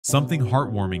something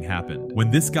heartwarming happened.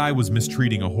 When this guy was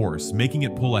mistreating a horse, making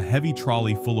it pull a heavy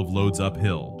trolley full of loads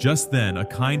uphill. Just then, a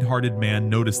kind-hearted man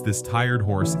noticed this tired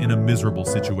horse in a miserable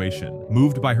situation.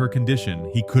 Moved by her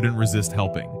condition, he couldn't resist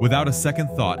helping. Without a second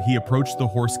thought, he approached the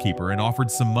horse keeper and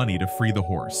offered some money to free the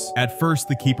horse. At first,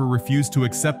 the keeper refused to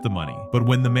accept the money, but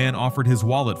when the man offered his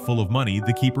wallet full of money,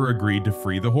 the keeper agreed to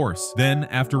free the horse. Then,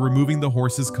 after removing the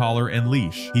horse's collar and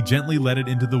leash, he gently led it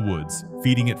into the woods,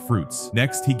 feeding it fruits.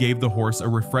 Next, he gave the horse a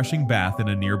refreshing bath in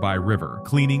a nearby river,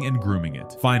 cleaning and grooming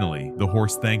it. Finally, the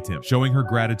horse thanked him, showing her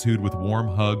gratitude with warm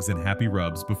hugs and happy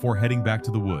rubs before heading back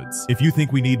to the woods. If you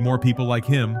think we need more people like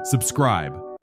him, subscribe.